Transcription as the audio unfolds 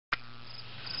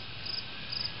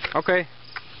Okay.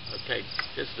 Okay,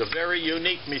 this is a very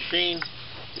unique machine.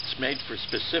 It's made for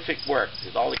specific work,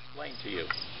 as I'll explain to you.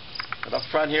 But up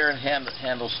front here, it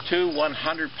handles two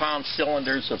 100-pound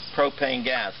cylinders of propane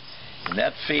gas, and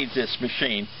that feeds this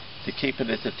machine to keep it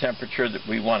at the temperature that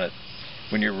we want it.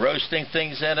 When you're roasting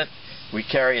things in it, we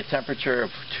carry a temperature of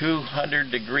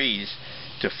 200 degrees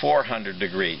to 400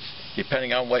 degrees,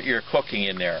 depending on what you're cooking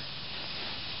in there.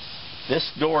 This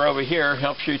door over here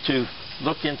helps you to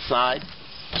look inside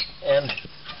and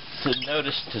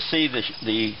to see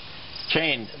the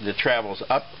chain that travels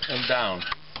up and down.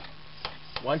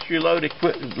 Once you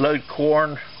load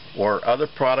corn or other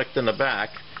product in the back,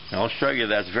 and I'll show you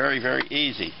that's very, very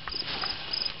easy.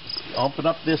 Open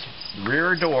up this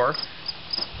rear door.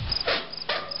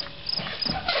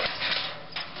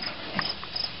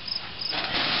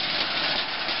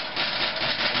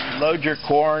 You load your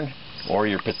corn or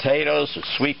your potatoes or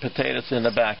sweet potatoes in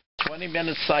the back.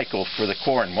 20-minute cycle for the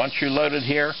corn. Once you load it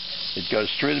here, it goes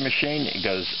through the machine, it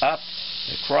goes up,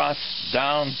 across,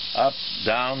 down, up,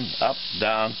 down, up,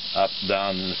 down, up,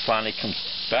 down, and it finally comes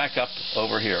back up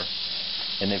over here.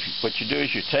 And what you do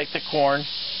is you take the corn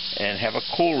and have a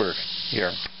cooler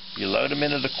here. You load them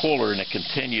into the cooler and it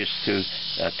continues to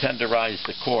tenderize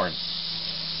the corn.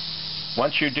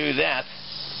 Once you do that,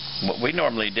 what we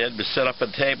normally did was set up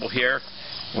a table here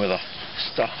with a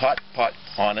hot pot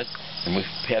on it, and we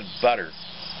had butter.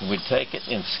 We'd take it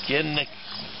and skin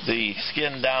the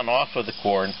skin down off of the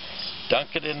corn,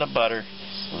 dunk it in the butter,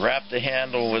 wrap the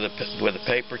handle with a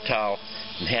paper towel,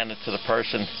 and hand it to the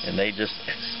person, and they just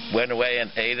went away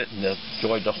and ate it and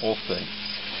enjoyed the whole thing.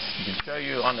 I can show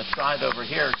you on the side over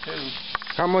here too.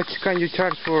 How much can you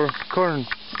charge for corn?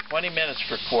 20 minutes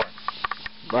for corn.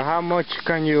 But how much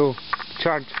can you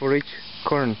charge for each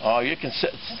corn? Oh, you can.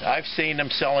 I've seen them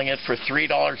selling it for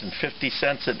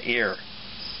 $3.50 an ear.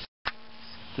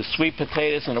 The sweet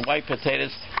potatoes and the white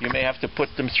potatoes, you may have to put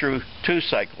them through 2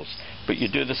 cycles, but you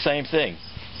do the same thing.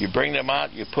 You bring them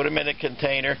out, you put them in a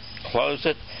container, close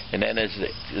it, and then as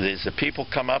the people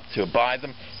come up to buy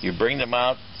them, you bring them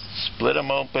out, split them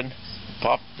open,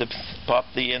 pop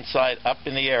the inside up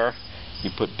in the air. You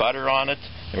put butter on it,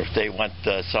 or if they want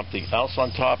something else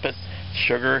on top of it,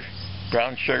 sugar,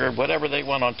 brown sugar, whatever they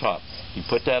want on top. You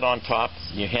put that on top,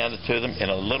 you hand it to them in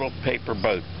a little paper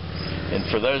boat. And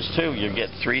for those two, you get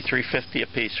 $3.50 a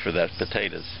piece for that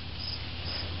potatoes.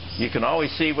 You can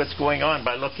always see what's going on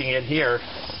by looking in here.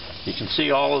 You can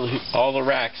see all the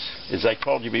racks. As I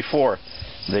told you before,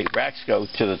 the racks go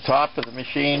to the top of the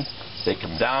machine, they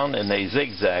come down, and they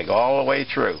zigzag all the way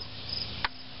through.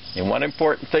 And one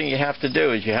important thing you have to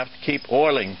do is you have to keep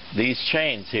oiling these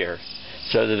chains here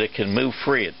so that it can move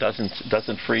free. It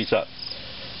doesn't freeze up.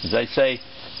 As I say,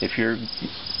 if you're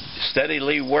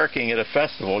steadily working at a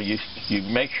festival, you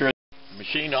make sure the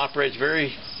machine operates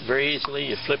very, very easily.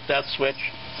 You flip that switch,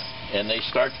 and they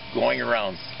start going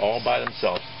around all by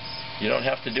themselves. You don't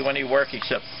have to do any work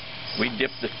except we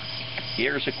dip the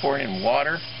ears of corn in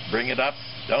water, bring it up.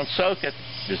 Don't soak it,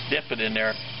 just dip it in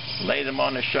there, lay them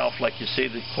on the shelf like you see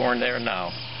the corn there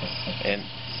now. And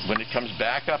when it comes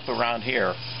back up around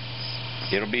here,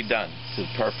 it'll be done to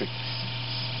perfect.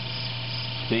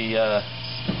 The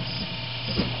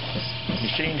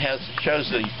machine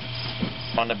shows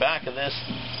on the back of this,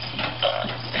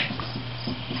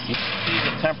 you can see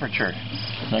the temperature.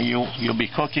 Now you'll be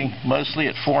cooking mostly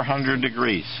at 400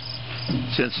 degrees.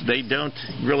 Since they don't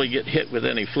really get hit with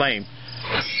any flame,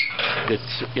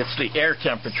 it's the air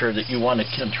temperature that you want to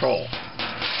control.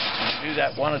 You do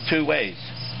that one of 2 ways.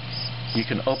 You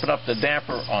can open up the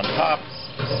damper on top,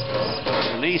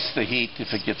 release the heat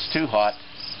if it gets too hot,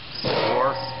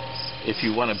 or if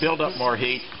you want to build up more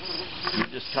heat, you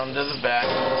just come to the back.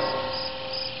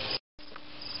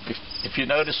 If you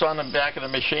notice on the back of the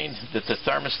machine that the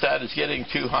thermostat is getting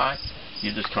too high,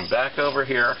 you just come back over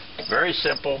here. Very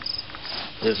simple.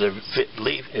 There's a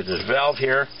valve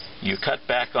here. You cut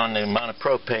back on the amount of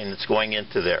propane that's going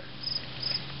into there.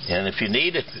 And if you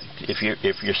need it, if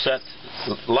you're set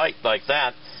light like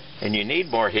that and you need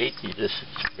more heat, you just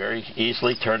very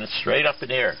easily turn it straight up in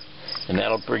the air, and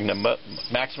that'll bring the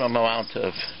maximum amount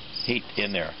of heat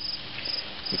in there.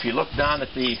 If you look down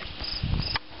at the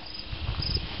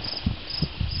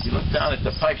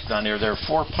pipes down there are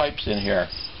 4 pipes in here.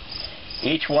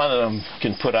 Each one of them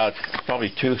can put out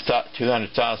probably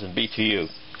 200,000 BTU.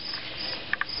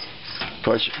 Of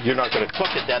course, you're not going to cook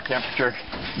at that temperature,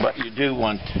 but you do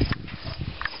want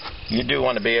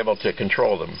to be able to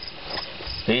control them.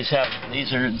 These are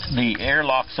the air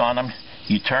locks on them.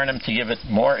 You turn them to give it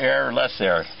more air or less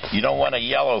air. You don't want a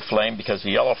yellow flame because the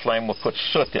yellow flame will put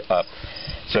soot up.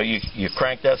 So you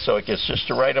crank that so it gets just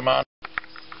the right amount.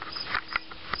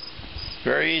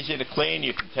 Very easy to clean.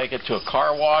 You can take it to a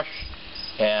car wash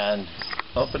and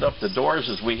open up the doors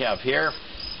as we have here,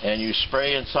 and you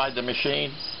spray inside the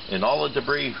machine, and all the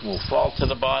debris will fall to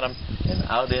the bottom and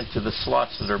out into the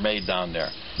slots that are made down there.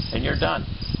 And you're done.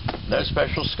 No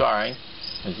special scarring.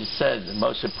 As you said, the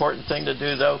most important thing to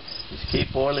do, though, is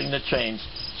keep oiling the chains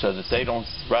so that they don't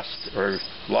rust or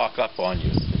lock up on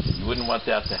you. You wouldn't want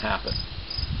that to happen.